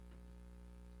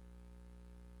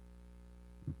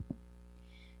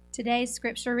Today's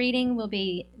scripture reading will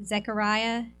be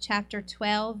Zechariah chapter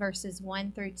 12, verses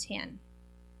 1 through 10.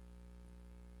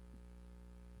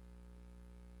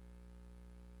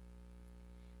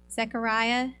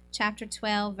 Zechariah chapter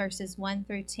 12, verses 1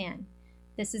 through 10.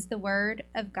 This is the word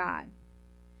of God.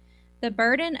 The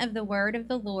burden of the word of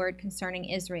the Lord concerning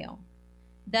Israel.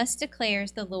 Thus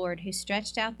declares the Lord, who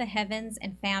stretched out the heavens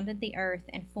and founded the earth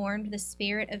and formed the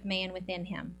spirit of man within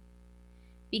him.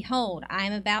 Behold, I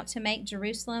am about to make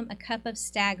Jerusalem a cup of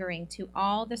staggering to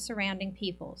all the surrounding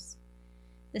peoples.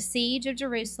 The siege of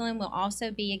Jerusalem will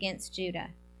also be against Judah.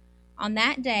 On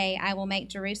that day I will make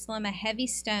Jerusalem a heavy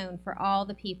stone for all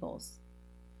the peoples.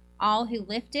 All who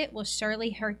lift it will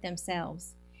surely hurt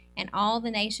themselves, and all the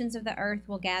nations of the earth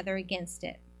will gather against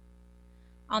it.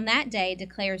 On that day,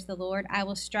 declares the Lord, I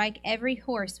will strike every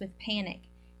horse with panic,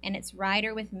 and its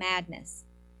rider with madness.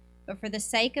 But for the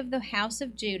sake of the house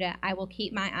of Judah, I will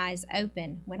keep my eyes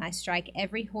open when I strike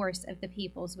every horse of the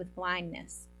peoples with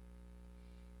blindness.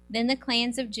 Then the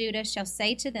clans of Judah shall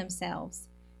say to themselves,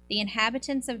 the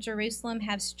inhabitants of Jerusalem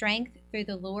have strength through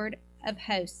the Lord of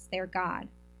hosts, their God.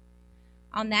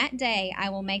 On that day I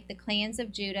will make the clans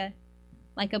of Judah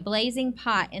like a blazing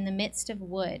pot in the midst of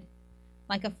wood,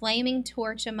 like a flaming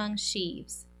torch among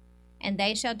sheaves, and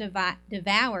they shall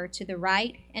devour to the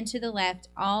right and to the left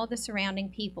all the surrounding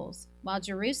peoples, while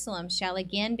Jerusalem shall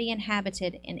again be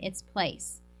inhabited in its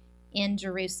place, in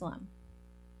Jerusalem.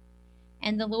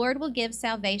 And the Lord will give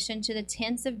salvation to the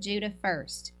tents of Judah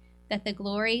first, that the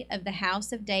glory of the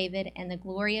house of David and the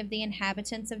glory of the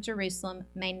inhabitants of Jerusalem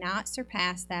may not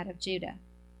surpass that of Judah.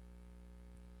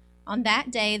 On that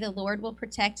day the Lord will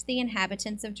protect the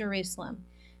inhabitants of Jerusalem,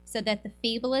 so that the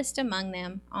feeblest among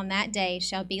them on that day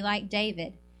shall be like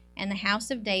David, and the house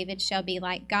of David shall be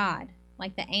like God,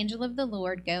 like the angel of the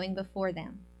Lord going before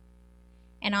them.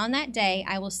 And on that day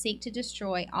I will seek to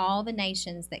destroy all the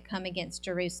nations that come against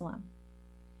Jerusalem.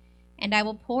 And I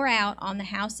will pour out on the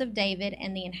house of David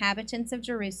and the inhabitants of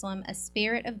Jerusalem a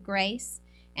spirit of grace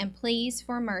and pleas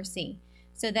for mercy,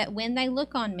 so that when they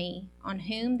look on me, on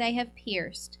whom they have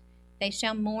pierced, they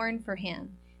shall mourn for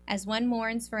him, as one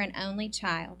mourns for an only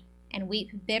child, and weep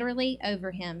bitterly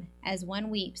over him, as one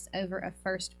weeps over a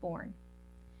firstborn.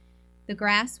 The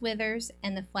grass withers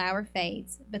and the flower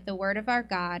fades, but the word of our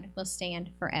God will stand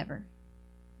forever.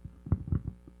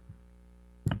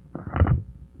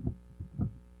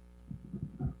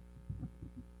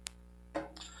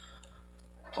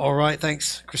 All right,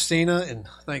 thanks, Christina, and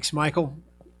thanks, Michael.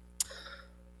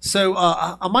 So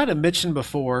I might have mentioned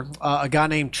before a guy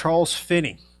named Charles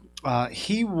Finney.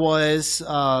 He was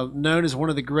known as one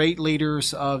of the great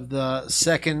leaders of the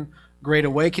Second Great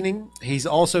Awakening. He's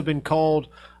also been called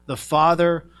the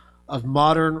father of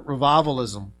modern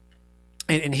revivalism.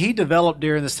 And he developed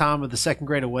during this time of the Second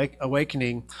Great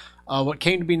Awakening what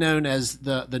came to be known as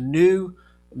the New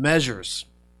Measures.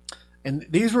 And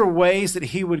these were ways that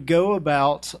he would go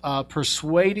about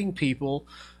persuading people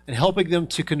and helping them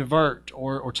to convert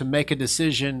or to make a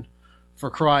decision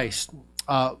for Christ.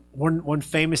 One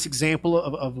famous example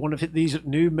of one of these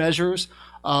new measures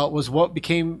was what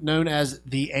became known as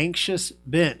the anxious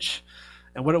bench.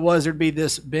 And what it was, there'd be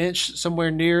this bench somewhere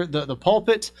near the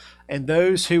pulpit, and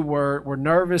those who were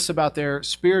nervous about their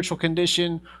spiritual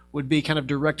condition would be kind of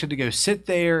directed to go sit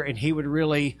there, and he would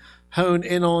really hone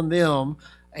in on them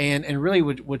and really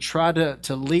would try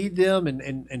to lead them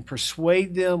and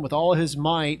persuade them with all his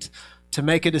might to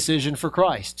make a decision for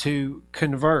Christ, to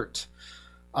convert.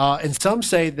 And some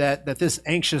say that this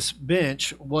anxious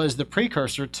bench was the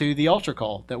precursor to the altar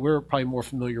call that we're probably more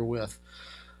familiar with.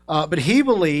 But he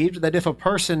believed that if a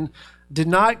person did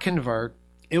not convert,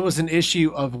 it was an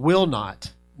issue of will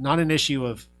not an issue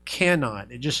of cannot.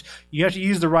 You have to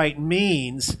use the right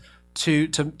means to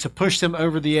push them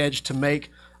over the edge to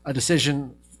make a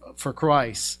decision for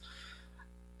Christ.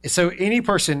 So any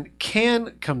person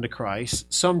can come to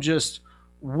Christ, some just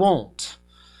won't.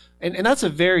 And that's a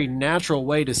very natural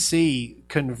way to see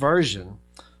conversion.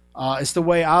 It's the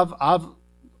way I've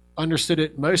understood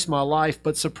it most of my life,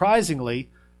 but surprisingly,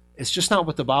 it's just not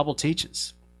what the Bible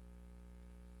teaches.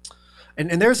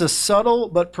 And there's a subtle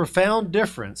but profound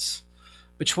difference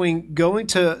between going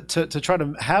to try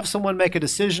to have someone make a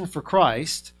decision for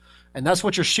Christ, and that's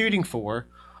what you're shooting for,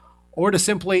 or to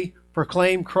simply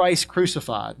proclaim Christ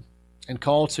crucified and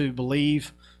call to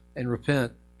believe and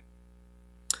repent.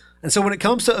 And so when it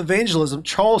comes to evangelism,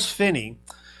 Charles Finney,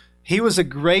 he was a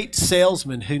great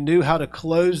salesman who knew how to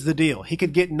close the deal. He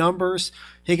could get numbers.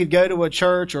 He could go to a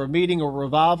church or a meeting or a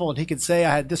revival, and he could say,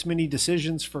 I had this many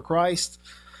decisions for Christ.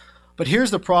 But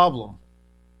here's the problem.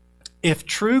 If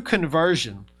true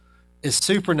conversion is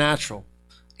supernatural,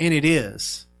 and it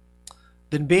is,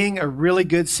 then being a really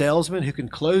good salesman who can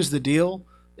close the deal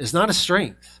is not a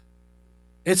strength.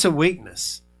 It's a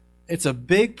weakness. It's a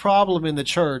big problem in the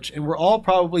church, and we're all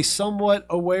probably somewhat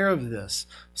aware of this.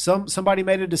 Somebody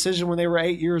made a decision when they were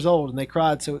 8 years old and they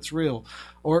cried, so it's real.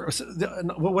 Or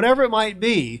whatever it might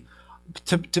be,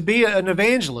 to be an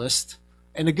evangelist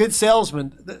and a good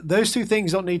salesman, those two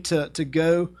things don't need to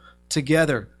go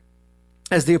together.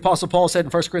 As the Apostle Paul said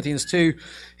in 1 Corinthians 2,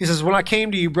 he says, "When I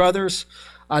came to you, brothers,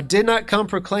 I did not come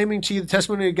proclaiming to you the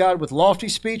testimony of God with lofty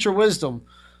speech or wisdom,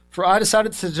 for I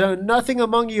decided to know nothing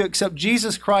among you except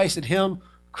Jesus Christ and him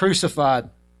crucified.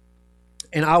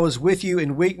 And I was with you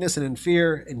in weakness and in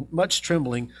fear and much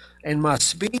trembling. And my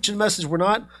speech and message were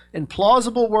not in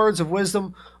plausible words of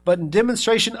wisdom, but in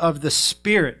demonstration of the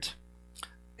Spirit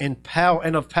and power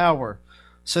and of power,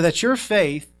 so that your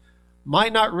faith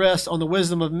might not rest on the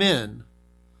wisdom of men,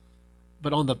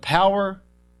 but on the power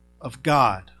of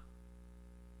God."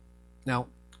 Now,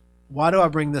 why do I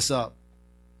bring this up?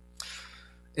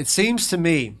 It seems to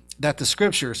me that the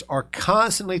scriptures are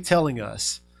constantly telling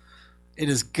us it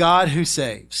is God who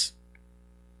saves,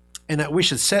 and that we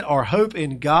should set our hope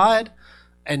in God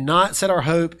and not set our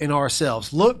hope in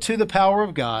ourselves. Look to the power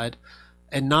of God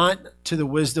and not to the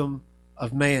wisdom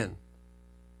of man.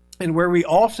 And where we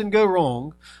often go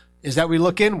wrong is that we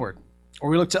look inward or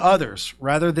we look to others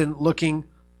rather than looking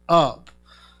up.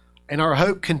 And our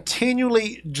hope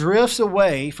continually drifts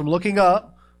away from looking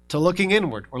up to looking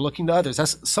inward or looking to others.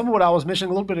 That's some of what I was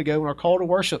mentioning a little bit ago in our call to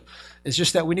worship. Is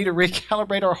just that we need to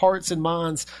recalibrate our hearts and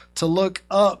minds to look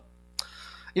up.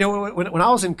 You know, when I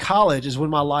was in college is when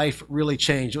my life really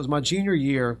changed. It was my junior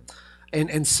year.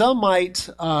 And some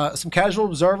casual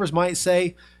observers might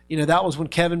say, you know, that was when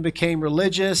Kevin became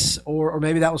religious, or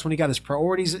maybe that was when he got his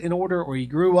priorities in order, or he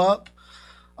grew up.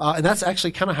 And that's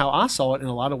actually kind of how I saw it in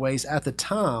a lot of ways at the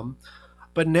time.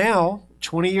 But now,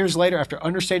 20 years later, after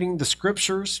understanding the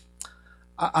scriptures,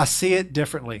 I see it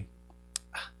differently.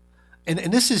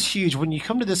 And this is huge. When you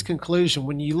come to this conclusion,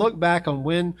 when you look back on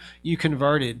when you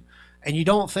converted, and you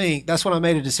don't think, that's when I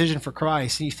made a decision for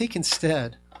Christ, and you think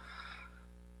instead,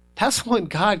 that's when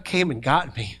God came and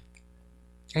got me.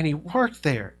 And he worked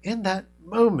there in that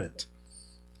moment.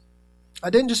 I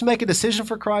didn't just make a decision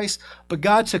for Christ, but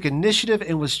God took initiative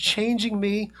and was changing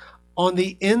me on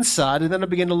the inside, and then I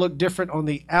began to look different on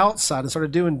the outside and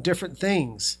started doing different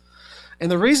things. And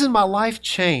the reason my life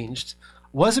changed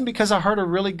wasn't because I heard a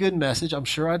really good message. I'm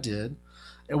sure I did.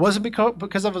 It wasn't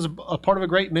because I was a part of a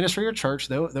great ministry or church,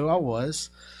 though I was.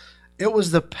 It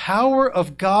was the power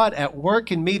of God at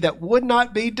work in me that would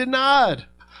not be denied.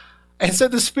 And so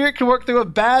the Spirit can work through a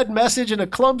bad message and a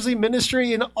clumsy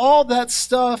ministry and all that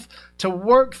stuff to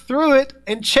work through it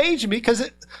and change me, because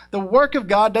the work of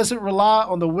God doesn't rely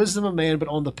on the wisdom of man, but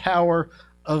on the power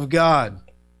of God.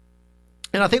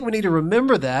 And I think we need to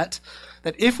remember that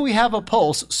if we have a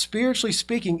pulse, spiritually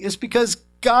speaking, it's because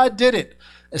God did it.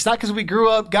 It's not because we grew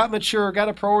up, got mature, got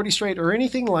a priority straight, or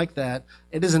anything like that.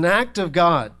 It is an act of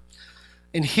God.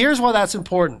 And here's why that's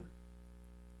important.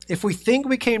 If we think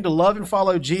we came to love and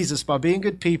follow Jesus by being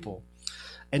good people,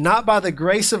 and not by the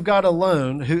grace of God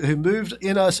alone, who moved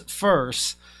in us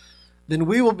first, then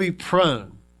we will be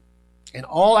prone in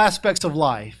all aspects of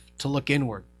life to look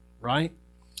inward, right?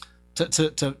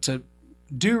 To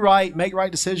do right, make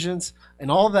right decisions, and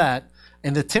all that.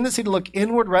 And the tendency to look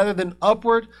inward rather than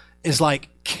upward is like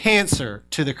cancer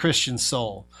to the Christian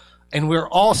soul. And we're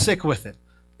all sick with it.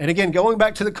 And again, going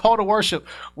back to the call to worship,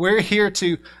 we're here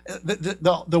to,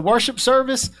 the worship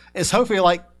service is hopefully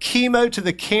like chemo to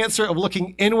the cancer of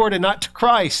looking inward and not to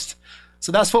Christ.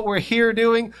 So that's what we're here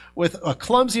doing with a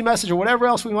clumsy message or whatever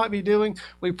else we might be doing.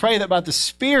 We pray that by the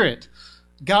Spirit,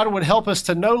 God would help us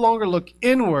to no longer look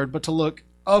inward, but to look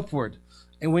upward.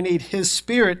 And we need His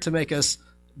Spirit to make us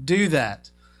do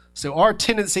that. So our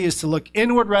tendency is to look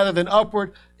inward rather than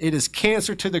upward. It is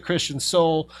cancer to the Christian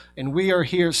soul, and we are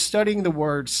here studying the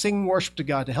Word, singing worship to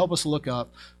God to help us look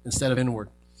up instead of inward.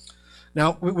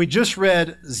 Now, we just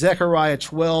read Zechariah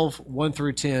 12, 1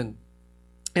 through 10.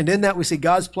 And in that we see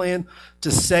God's plan to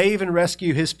save and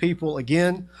rescue His people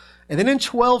again. And then in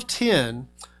 12:10,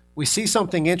 we see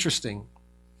something interesting.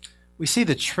 We see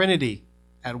the Trinity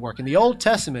at work. In the Old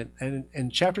Testament, and in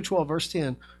chapter 12, verse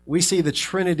 10, we see the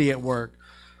Trinity at work.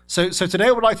 So today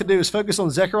what I'd like to do is focus on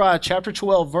Zechariah chapter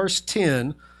 12, verse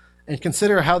 10, and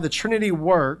consider how the Trinity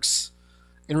works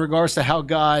in regards to how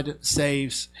God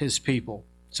saves His people.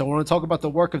 So I want to talk about the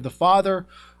work of the Father,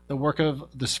 the work of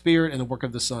the Spirit, and the work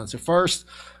of the Son. So first,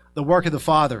 the work of the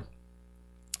Father.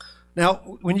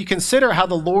 Now, when you consider how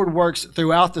the Lord works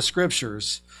throughout the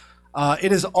Scriptures,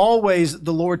 It is always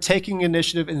the Lord taking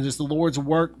initiative, and it is the Lord's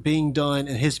work being done,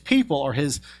 and his people are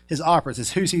his operatives.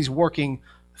 It's who he's working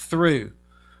through.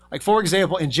 Like, for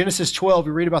example, in Genesis 12,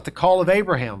 we read about the call of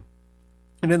Abraham.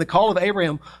 And in the call of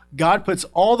Abraham, God puts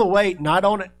all the weight not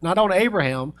on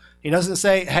Abraham. He doesn't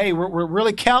say, hey, we're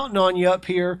really counting on you up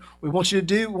here. We want you to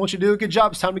do a good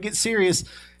job. It's time to get serious.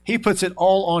 He puts it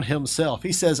all on himself.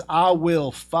 He says, I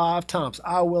will 5 times.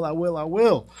 I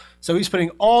will. So he's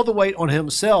putting all the weight on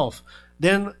himself.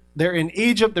 Then they're in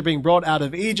Egypt. They're being brought out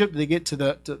of Egypt. They get to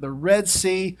the Red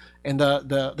Sea, and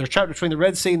they're trapped between the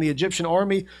Red Sea and the Egyptian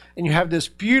army. And you have this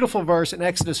beautiful verse in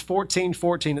Exodus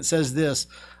 14:14. It says this,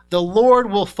 the Lord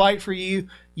will fight for you.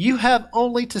 You have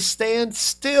only to stand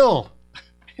still.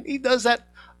 And he does that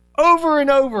over and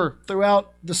over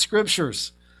throughout the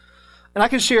scriptures. And I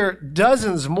can share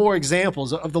dozens more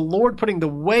examples of the Lord putting the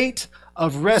weight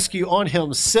of rescue on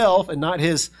himself and not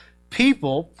his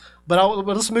people. But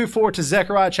let's move forward to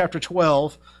Zechariah chapter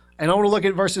 12. And I want to look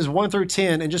at verses 1 through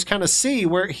 10 and just kind of see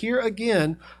where here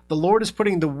again, the Lord is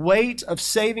putting the weight of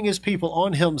saving his people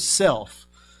on himself.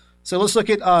 So let's look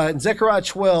at Zechariah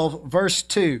 12, verse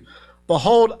 2.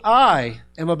 Behold, I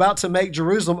am about to make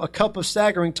Jerusalem a cup of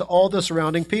staggering to all the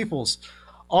surrounding peoples.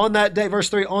 On that day, verse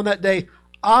 3, on that day,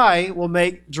 I will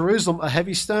make Jerusalem a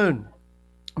heavy stone.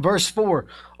 Verse 4,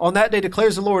 on that day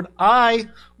declares the Lord, I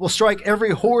will strike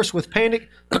every horse with panic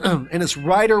and its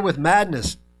rider with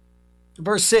madness.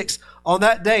 Verse 6, on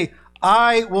that day,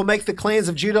 I will make the clans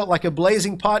of Judah like a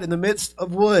blazing pot in the midst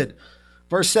of wood.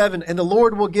 Verse 7, and the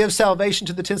Lord will give salvation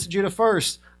to the tents of Judah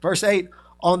first. Verse 8,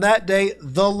 on that day,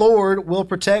 the Lord will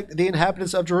protect the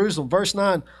inhabitants of Jerusalem. Verse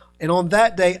 9, and on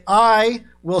that day, I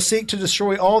will seek to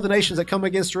destroy all the nations that come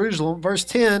against Jerusalem. Verse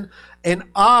 10, and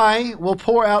I will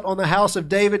pour out on the house of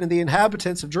David and the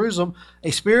inhabitants of Jerusalem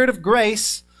a spirit of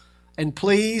grace and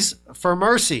pleas for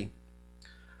mercy.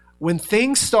 When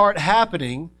things start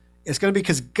happening, it's going to be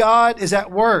because God is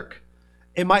at work.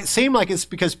 It might seem like it's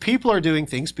because people are doing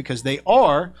things, because they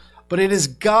are, but it is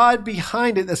God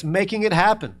behind it that's making it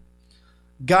happen.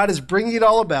 God is bringing it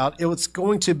all about. It's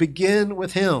going to begin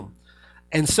with him.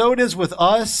 And so it is with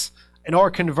us and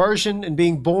our conversion and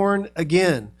being born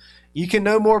again. You can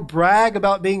no more brag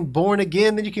about being born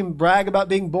again than you can brag about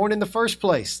being born in the first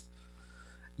place.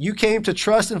 You came to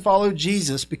trust and follow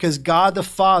Jesus because God the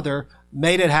Father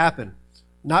made it happen.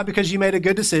 Not because you made a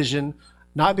good decision,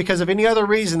 not because of any other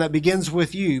reason that begins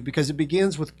with you, because it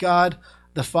begins with God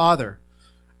the Father.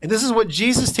 And this is what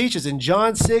Jesus teaches. In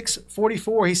John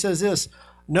 6:44, he says this,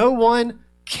 no one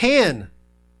can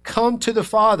come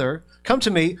to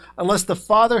me, unless the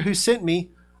Father who sent me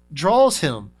draws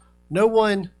him. No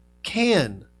one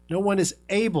can. No one is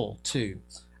able to.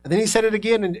 And then he said it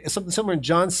again in something similar in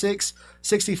John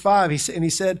 6:65. He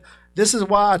said, this is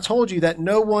why I told you that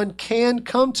no one can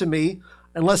come to me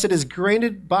unless it is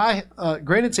granted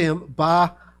to him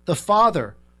by the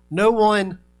Father. No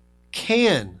one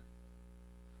can.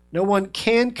 No one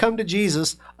can come to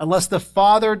Jesus unless the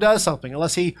Father does something,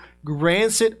 unless he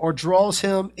grants it or draws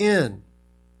him in.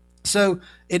 So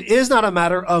it is not a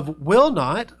matter of will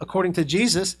not, according to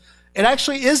Jesus. It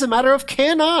actually is a matter of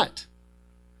cannot.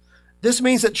 This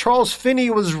means that Charles Finney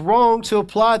was wrong to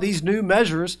apply these new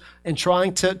measures in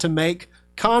trying to make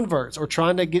converts or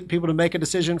trying to get people to make a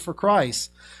decision for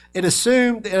Christ. It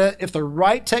assumed that if the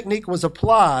right technique was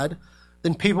applied,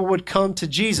 then people would come to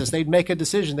Jesus. They'd make a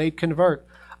decision. They'd convert.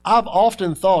 I've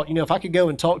often thought, if I could go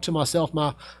and talk to myself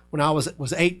when I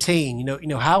was 18,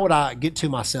 how would I get to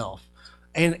myself?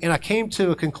 And I came to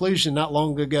a conclusion not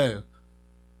long ago.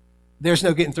 There's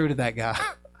no getting through to that guy.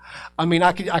 I mean,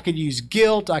 I could use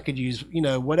guilt. I could use,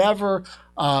 whatever,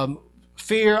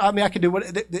 fear. I mean, I could do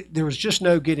what. There was just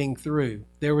no getting through.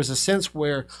 There was a sense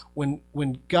where when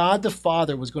God the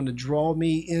Father was going to draw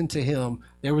me into him,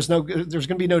 there's going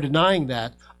to be no denying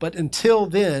that. But until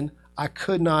then, I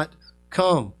could not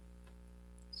come.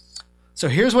 So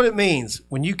here's what it means.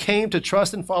 When you came to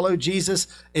trust and follow Jesus,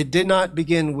 it did not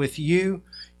begin with you.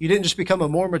 You didn't just become a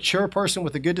more mature person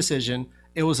with a good decision.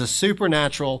 It was a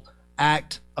supernatural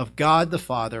act of God the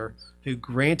Father who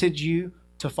granted you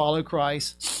to follow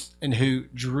Christ and who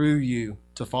drew you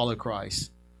to follow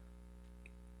Christ.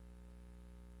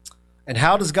 And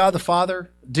how does God the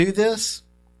Father do this?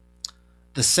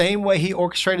 The same way he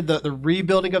orchestrated the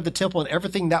rebuilding of the temple and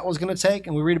everything that was going to take.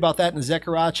 And we read about that in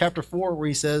Zechariah chapter 4, where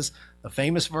he says, the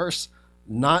famous verse,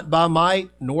 not by might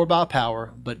nor by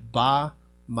power, but by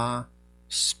my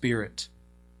Spirit.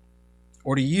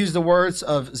 Or to use the words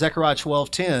of Zechariah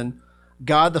 12:10,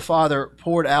 God the Father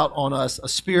poured out on us a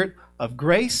spirit of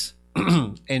grace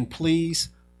and pleas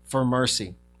for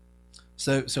mercy.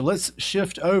 So let's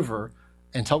shift over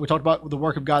and we talked about the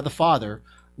work of God the Father.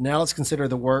 Now let's consider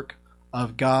the work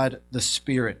of God the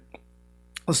Spirit.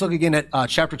 Let's look again at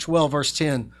chapter 12, verse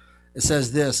 10. It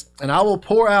says this, "And I will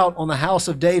pour out on the house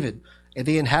of David and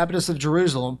the inhabitants of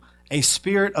Jerusalem a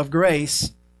spirit of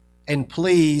grace and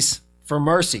pleas for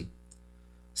mercy."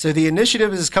 So the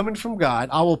initiative is coming from God.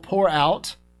 I will pour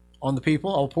out on the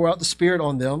people. I will pour out the Spirit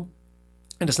on them.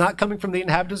 And it's not coming from the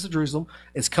inhabitants of Jerusalem.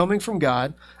 It's coming from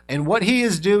God. And what he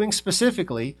is doing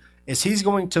specifically is he's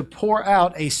going to pour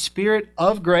out a spirit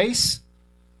of grace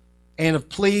and of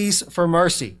pleas for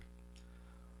mercy.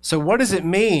 So what does it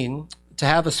mean to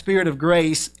have a spirit of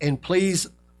grace and pleas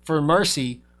for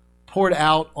mercy poured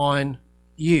out on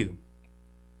you?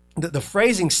 The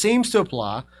phrasing seems to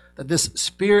imply that this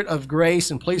spirit of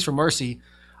grace and pleas for mercy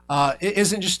it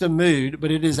isn't just a mood,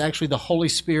 but it is actually the Holy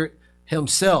Spirit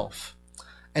himself.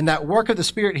 And that work of the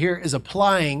Spirit here is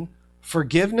applying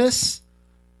forgiveness,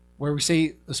 where we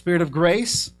see the spirit of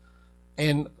grace,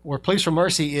 and where pleas for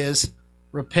mercy is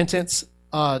repentance,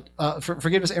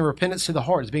 forgiveness and repentance to the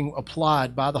heart is being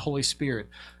applied by the Holy Spirit.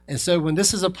 And so when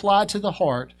this is applied to the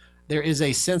heart, there is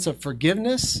a sense of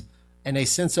forgiveness and a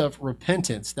sense of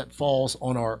repentance that falls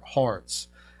on our hearts.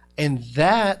 And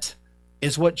that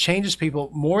is what changes people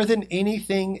more than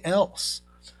anything else.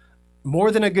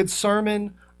 More than a good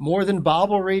sermon, more than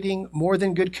Bible reading, more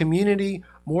than good community,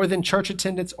 more than church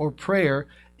attendance or prayer.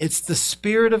 It's the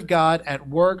Spirit of God at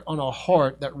work on a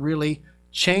heart that really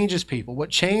changes people. What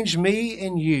changed me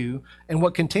and you, and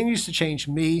what continues to change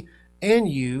me and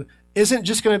you, isn't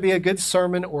just going to be a good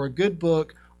sermon or a good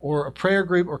book or a prayer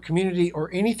group or community or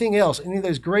anything else, any of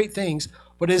those great things,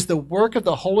 but is the work of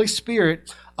the Holy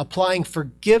Spirit applying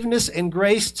forgiveness and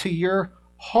grace to your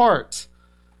heart,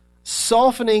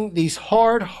 softening these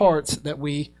hard hearts that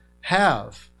we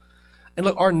have. And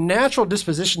look, our natural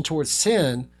disposition towards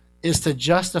sin is to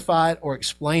justify it or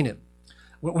explain it.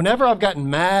 Whenever I've gotten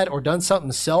mad or done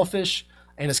something selfish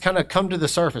and it's kind of come to the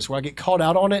surface where I get called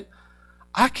out on it,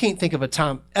 I can't think of a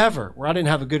time ever where I didn't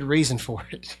have a good reason for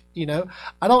it.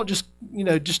 I don't just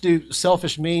do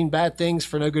selfish, mean, bad things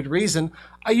for no good reason.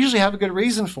 I usually have a good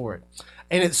reason for it.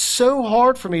 And it's so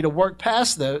hard for me to work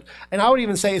past that. And I would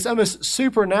even say it's almost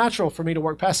supernatural for me to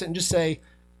work past it and just say,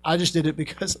 I just did it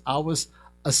because I was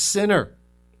a sinner.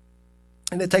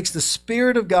 And it takes the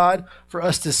Spirit of God for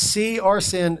us to see our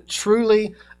sin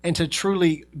truly and to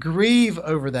truly grieve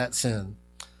over that sin.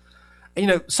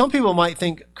 And, some people might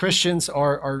think Christians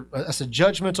are that's a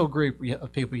judgmental group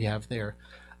of people you have there.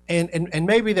 And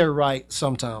maybe they're right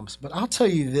sometimes. But I'll tell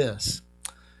you this.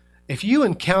 If you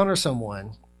encounter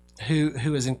someone who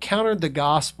has encountered the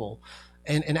gospel,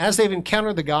 and as they've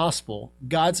encountered the gospel,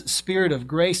 God's Spirit of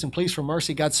grace and pleas for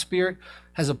mercy, God's Spirit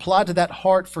has applied to that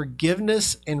heart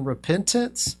forgiveness and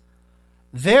repentance,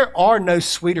 there are no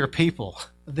sweeter people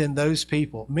than those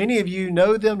people. Many of you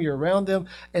know them, you're around them,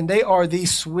 and they are the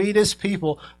sweetest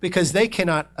people because they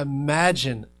cannot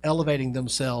imagine elevating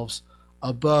themselves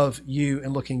above you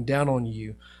and looking down on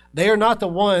you. They are not the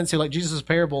ones who, like Jesus'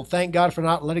 parable, thank God for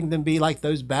not letting them be like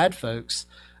those bad folks.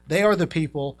 They are the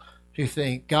people who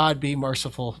think, God, be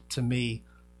merciful to me,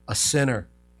 a sinner.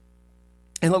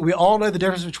 And look, we all know the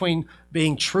difference between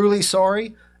being truly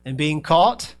sorry and being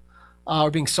caught, or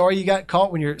being sorry you got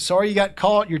caught. When you're sorry you got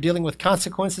caught, you're dealing with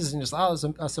consequences and just,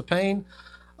 that's a pain.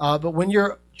 But when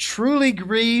you're truly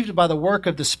grieved by the work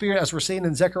of the Spirit, as we're seeing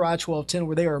in Zechariah 12:10,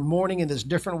 where they are mourning in this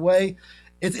different way,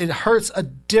 it hurts a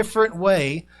different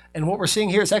way. And what we're seeing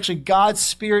here is actually God's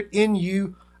Spirit in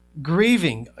you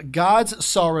grieving, God's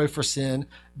sorrow for sin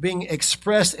being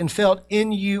expressed and felt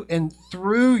in you and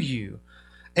through you.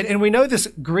 And we know this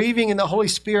grieving in the Holy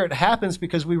Spirit happens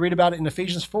because we read about it in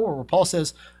Ephesians 4, where Paul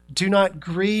says, do not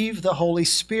grieve the Holy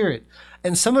Spirit.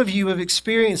 And some of you have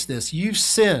experienced this. You've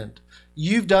sinned.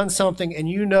 You've done something and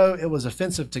you know it was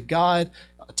offensive to God,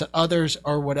 to others,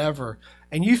 or whatever.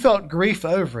 And you felt grief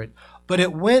over it, but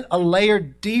it went a layer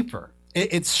deeper.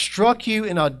 It struck you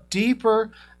in a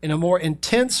deeper, in a more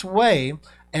intense way.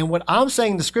 And what I'm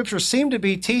saying the scriptures seem to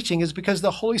be teaching is because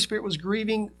the Holy Spirit was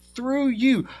grieving through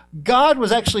you. God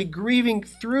was actually grieving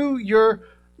through you,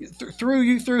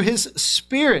 through his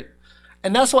Spirit.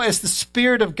 And that's why it's the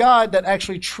Spirit of God that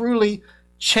actually truly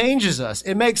changes us.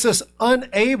 It makes us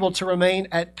unable to remain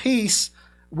at peace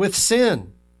with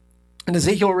sin. And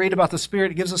Ezekiel read about the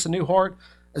Spirit. It gives us a new heart.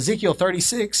 Ezekiel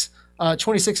 36,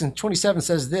 26 and 27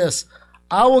 says this,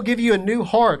 I will give you a new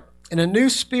heart, and a new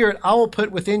spirit I will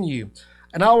put within you.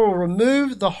 And I will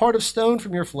remove the heart of stone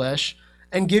from your flesh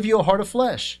and give you a heart of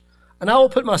flesh. And I will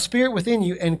put my Spirit within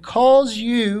you and cause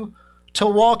you to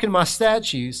walk in my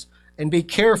statutes and be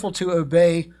careful to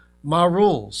obey my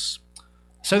rules.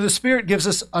 So the Spirit gives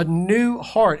us a new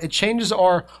heart. It changes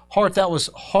our heart that was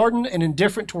hardened and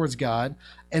indifferent towards God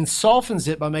and softens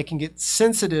it by making it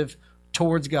sensitive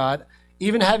towards God,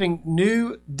 even having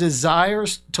new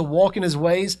desires to walk in his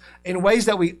ways in ways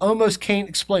that we almost can't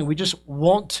explain. We just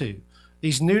want to.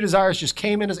 These new desires just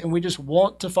came in us and we just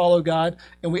want to follow God,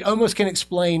 and we almost can't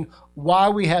explain why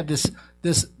we have this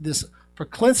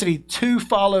proclivity to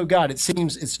follow God. It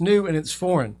seems it's new and it's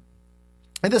foreign.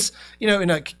 And this, in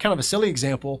a kind of a silly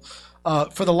example,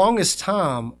 for the longest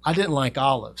time, I didn't like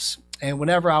olives. And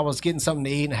whenever I was getting something to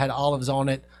eat and had olives on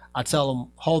it, I tell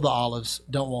them, hold the olives,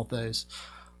 don't want those.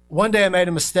 One day I made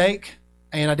a mistake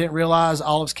and I didn't realize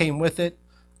olives came with it.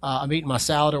 I'm eating my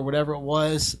salad or whatever it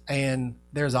was, and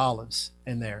there's olives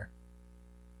in there.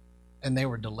 And they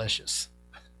were delicious.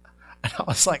 And I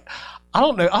was like, I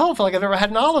don't know. I don't feel like I've ever had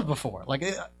an olive before.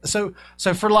 So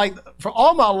for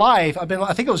all my life, I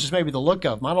think it was just maybe the look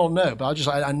of them. I don't know, but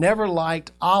I never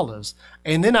liked olives.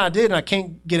 And then I did, and I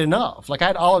can't get enough. Like I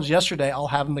had olives yesterday. I'll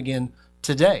have them again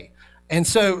today. And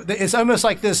so it's almost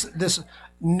like this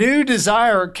new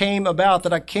desire came about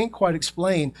that I can't quite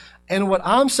explain. And what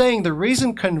I'm saying, the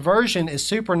reason conversion is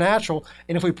supernatural,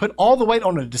 and if we put all the weight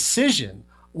on a decision,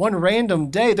 one random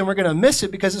day, then we're going to miss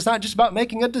it, because it's not just about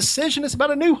making a decision. It's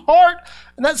about a new heart,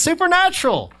 and that's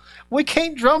supernatural. We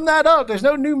can't drum that up. There's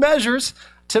no new measures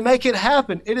to make it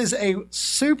happen. It is a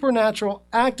supernatural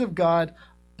act of God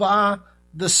by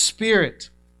the Spirit.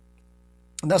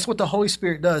 And that's what the Holy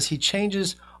Spirit does. He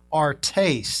changes our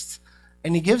taste,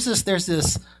 and he gives us, there's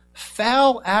this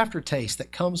foul aftertaste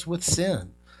that comes with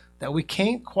sin that we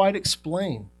can't quite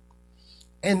explain.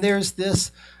 And there's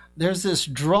this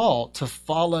draw to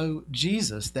follow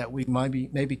Jesus that we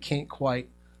maybe can't quite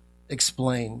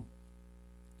explain.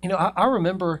 I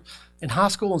remember in high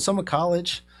school and some of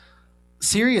college,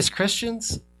 serious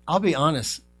Christians, I'll be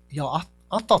honest, y'all,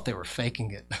 I thought they were faking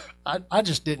it. I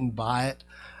just didn't buy it.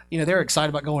 They were excited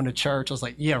about going to church. I was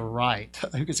like, yeah, right.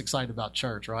 Who gets excited about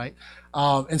church, right?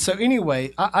 And so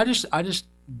anyway, I just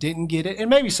didn't get it. And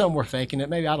maybe some were faking it.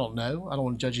 Maybe, I don't know. I don't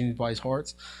want to judge anybody's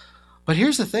hearts. But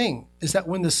here's the thing, is that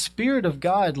when the Spirit of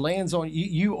God lands on you,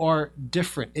 you are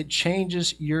different. It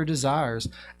changes your desires.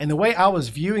 And the way I was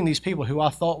viewing these people who I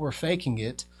thought were faking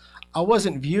it, I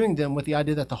wasn't viewing them with the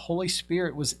idea that the Holy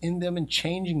Spirit was in them and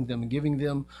changing them and giving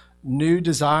them new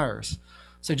desires.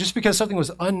 So just because something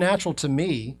was unnatural to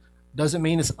me doesn't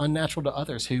mean it's unnatural to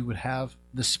others who would have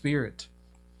the Spirit.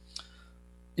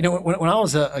 When I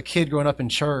was a kid growing up in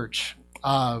church,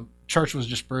 church was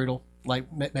just brutal, like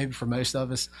maybe for most of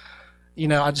us.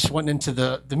 I just went into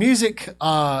the music,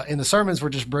 and the sermons were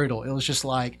just brutal. It was just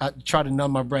like I tried to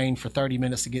numb my brain for 30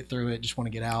 minutes to get through it, just want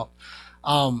to get out.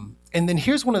 And then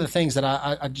here's one of the things that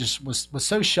I just was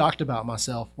so shocked about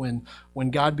myself when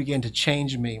God began to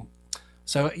change me.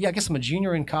 So yeah, I guess I'm a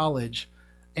junior in college,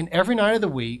 and every night of the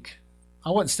week, I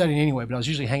wasn't studying anyway, but I was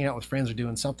usually hanging out with friends or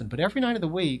doing something. But every night of the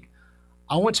week,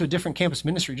 I went to a different campus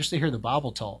ministry just to hear the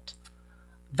Bible taught.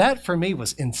 That for me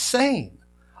was insane.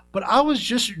 But I was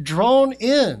just drawn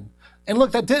in. And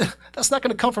look, that's not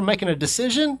going to come from making a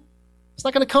decision. It's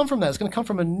not going to come from that. It's going to come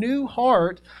from a new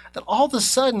heart that all of a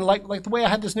sudden, like the way I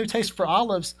had this new taste for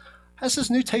olives, has this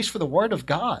new taste for the Word of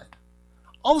God.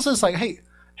 All of a sudden it's like, hey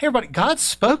everybody, God's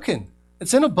spoken.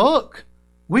 It's in a book.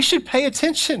 We should pay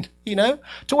attention,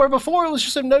 to where before it was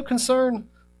just of no concern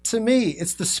to me.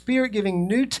 It's the Spirit giving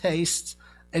new tastes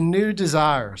and new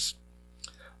desires.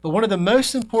 But one of the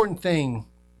most important things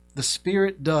the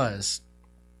Spirit does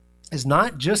is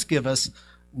not just give us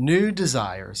new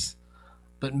desires,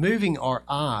 but moving our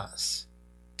eyes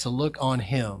to look on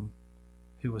Him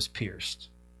who was pierced.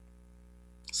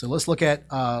 So let's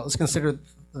consider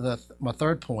my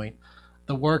third point,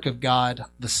 the work of God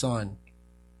the Son.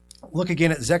 Look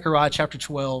again at Zechariah chapter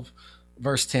 12,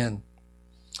 verse 10.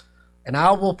 And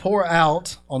I will pour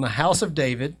out on the house of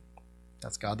David,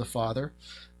 that's God the Father,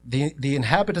 the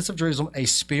inhabitants of Jerusalem, a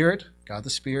spirit, God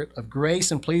the Spirit, of grace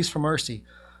and pleas for mercy,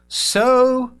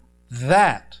 so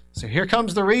here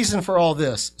comes the reason for all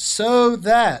this, so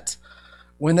that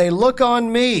when they look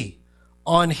on me,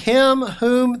 on him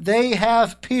whom they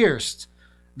have pierced,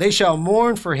 they shall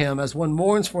mourn for him as one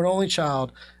mourns for an only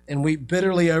child, and weep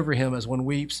bitterly over him as one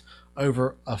weeps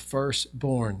over a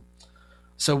firstborn.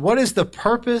 So what is the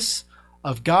purpose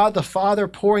of God the Father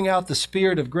pouring out the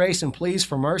Spirit of grace and pleas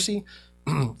for mercy?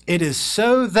 It is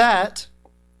so that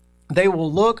they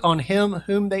will look on him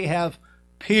whom they have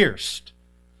pierced.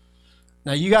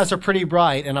 Now, you guys are pretty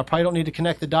bright, and I probably don't need to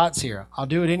connect the dots here. I'll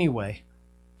do it anyway.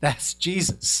 That's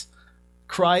Jesus,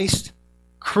 Christ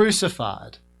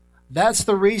crucified. That's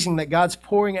the reason that God's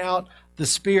pouring out the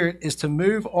Spirit, is to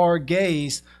move our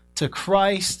gaze to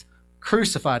Christ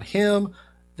crucified, him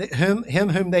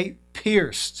whom they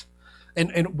pierced.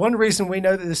 And one reason we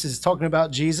know that this is talking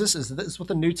about Jesus is that this is what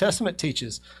the New Testament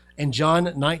teaches. In John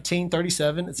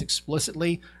 19:37, it's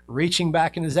explicitly reaching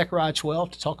back into Zechariah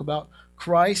 12 to talk about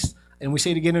Christ. And we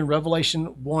see it again in Revelation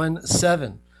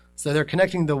 1:7. So they're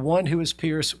connecting the one who is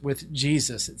pierced with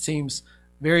Jesus. It seems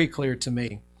very clear to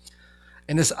me.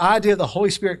 And this idea of the Holy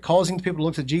Spirit causing people to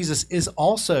look to Jesus is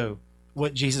also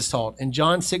what Jesus taught. In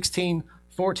John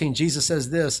 16:14, Jesus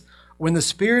says this, "When the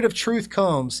Spirit of truth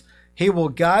comes, he will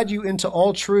guide you into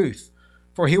all truth,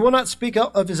 for he will not speak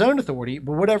of his own authority,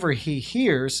 but whatever he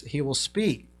hears, he will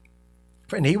speak.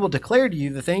 And he will declare to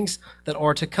you the things that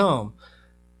are to come,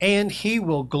 and he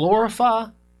will glorify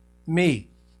me."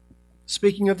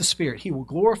 Speaking of the Spirit, he will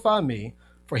glorify me,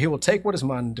 for he will take what is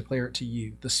mine and declare it to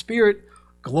you. The Spirit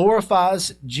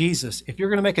glorifies Jesus. If you're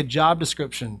going to make a job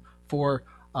description for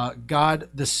God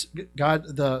the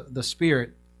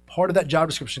Spirit, part of that job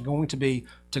description is going to be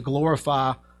to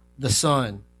glorify the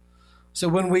Son. So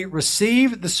when we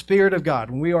receive the Spirit of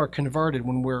God, when we are converted,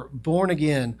 when we're born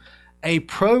again, a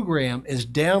program is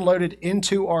downloaded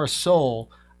into our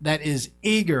soul that is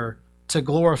eager to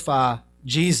glorify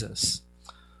Jesus.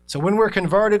 So when we're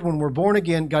converted, when we're born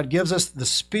again, God gives us the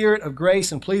Spirit of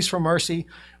grace and pleas for mercy.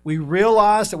 We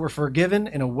realize that we're forgiven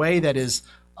in a way that is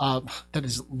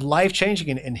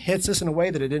life-changing and hits us in a way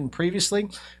that it didn't previously.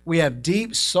 We have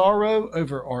deep sorrow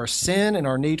over our sin and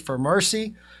our need for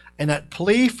mercy. And that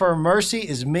plea for mercy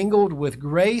is mingled with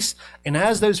grace. And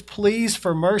as those pleas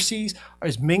for mercies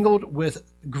is mingled with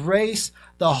grace,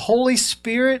 the Holy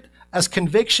Spirit, as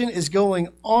conviction is going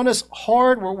on us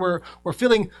hard, we're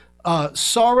feeling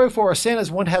sorrow for our sin as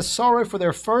one has sorrow for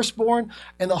their firstborn.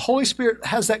 And the Holy Spirit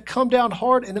has that come down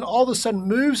hard and then all of a sudden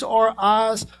moves our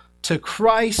eyes to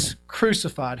Christ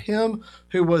crucified, him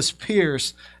who was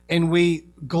pierced, and we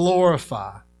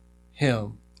glorify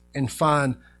him and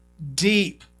find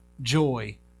deep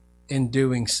joy in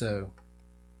doing so.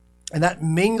 And that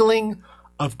mingling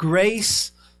of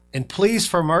grace and pleas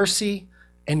for mercy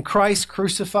and Christ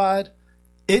crucified,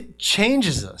 it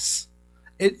changes us.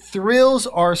 It thrills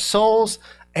our souls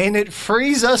and it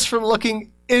frees us from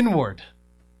looking inward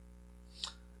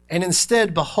and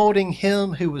instead beholding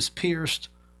him who was pierced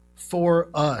for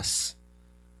us.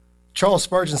 Charles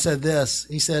Spurgeon said this.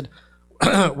 He said,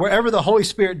 wherever the Holy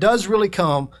Spirit does really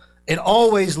come, it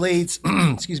always leads,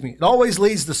 it always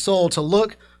leads the soul to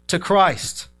look to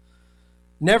Christ.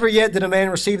 Never yet did a man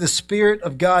receive the Spirit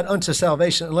of God unto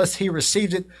salvation unless he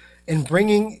received it in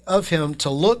bringing of him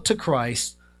to look to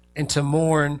Christ and to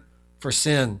mourn for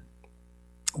sin.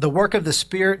 The work of the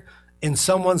Spirit in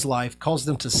someone's life calls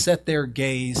them to set their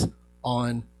gaze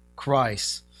on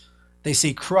Christ. They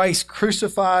see Christ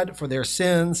crucified for their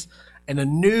sins, and a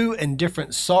new and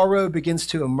different sorrow begins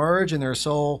to emerge in their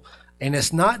soul. And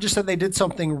it's not just that they did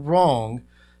something wrong,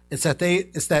 it's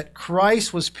that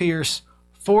Christ was pierced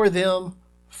for them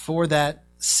for that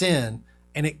sin,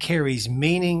 and it carries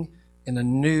meaning in a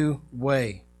new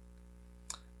way.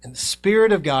 And the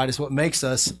Spirit of God is what makes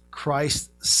us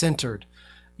Christ-centered.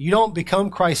 You don't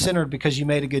become Christ-centered because you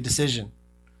made a good decision.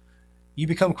 You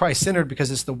become Christ-centered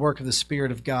because it's the work of the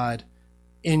Spirit of God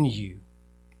in you.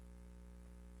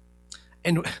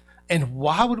 And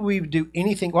why would we do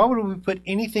anything? Why would we put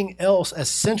anything else as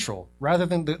central rather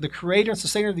than the creator and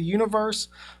sustainer of the universe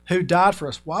who died for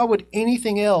us? Why would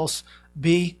anything else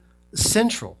be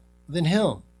central than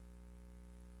him?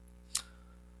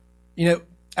 You know,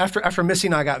 after Missy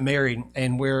and I got married,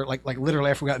 and we're like literally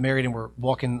after we got married, and we're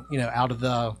walking, out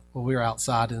of we were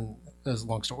outside, and it was a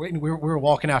long story. We were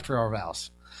walking after our vows,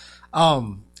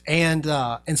 and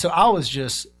so I was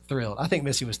just thrilled. I think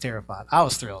Missy was terrified. I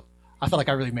was thrilled. I felt like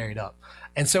I really married up.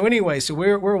 And so anyway, so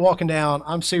we're walking down.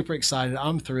 I'm super excited.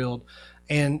 I'm thrilled.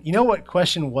 And you know what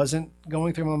question wasn't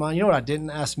going through my mind? You know what I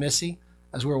didn't ask Missy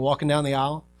as we were walking down the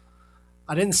aisle?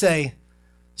 I didn't say,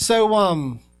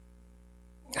 so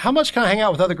how much can I hang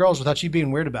out with other girls without you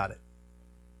being weird about it?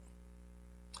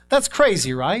 That's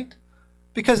crazy, right?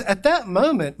 Because at that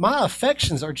moment, my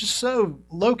affections are just so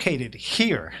located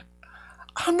here.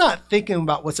 I'm not thinking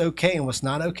about what's okay and what's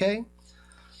not okay.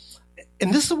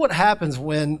 And this is what happens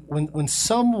when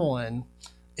someone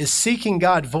is seeking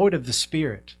God void of the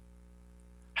Spirit.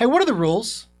 Hey, what are the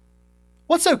rules?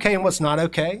 What's okay and what's not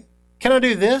okay? Can I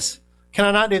do this? Can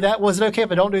I not do that? Was it okay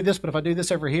if I don't do this, but if I do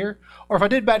this over here? Or if I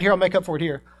did bad here, I'll make up for it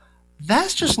here.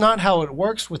 That's just not how it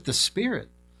works with the Spirit,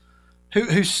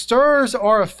 who stirs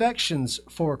our affections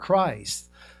for Christ.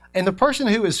 And the person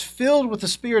who is filled with the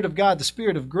Spirit of God, the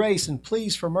Spirit of grace and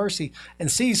pleas for mercy,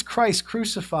 and sees Christ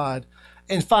crucified,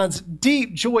 and finds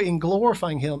deep joy in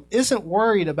glorifying him isn't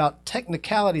worried about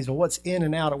technicalities of what's in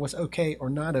and out or what's okay or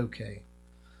not okay.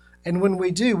 And when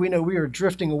we do, we know we are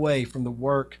drifting away from the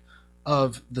work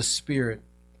of the Spirit.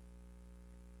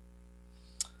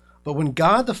 But when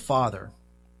God the Father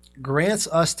grants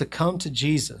us to come to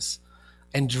Jesus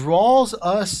and draws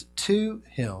us to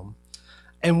him,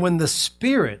 and when the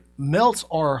Spirit melts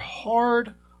our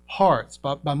hard hearts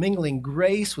by mingling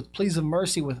grace with pleas of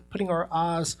mercy, with putting our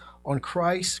eyes on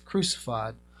Christ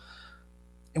crucified,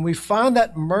 and we find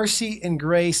that mercy and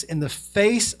grace in the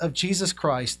face of Jesus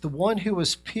Christ, the one who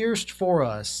was pierced for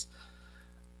us,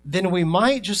 then we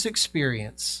might just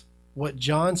experience what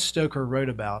John Stoker wrote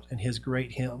about in his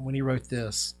great hymn when he wrote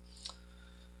this: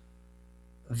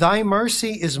 "Thy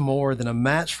mercy is more than a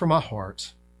match for my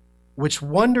heart, which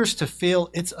wonders to feel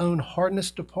its own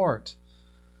hardness depart.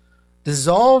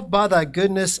 Dissolved by thy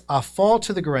goodness, I fall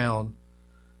to the ground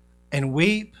and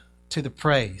weep to the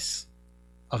praise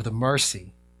of the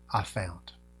mercy I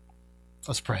found."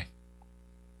 Let's pray.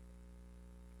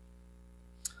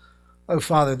 Oh,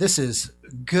 Father, this is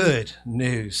good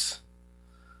news.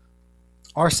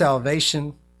 Our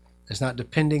salvation is not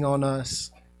depending on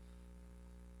us.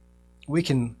 We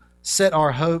can set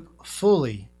our hope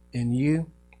fully in you,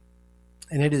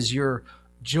 and it is your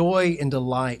joy and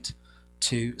delight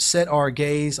to set our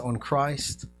gaze on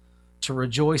Christ, to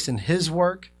rejoice in his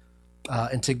work,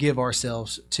 and to give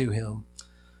ourselves to him.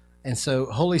 And so,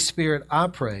 Holy Spirit, I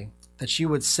pray that you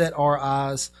would set our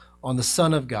eyes on the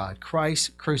Son of God,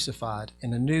 Christ crucified,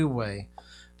 in a new way,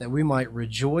 that we might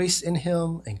rejoice in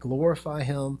him and glorify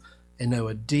him and know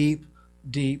a deep,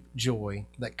 deep joy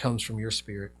that comes from your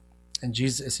Spirit. And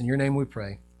Jesus, it's in your name we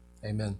pray. Amen.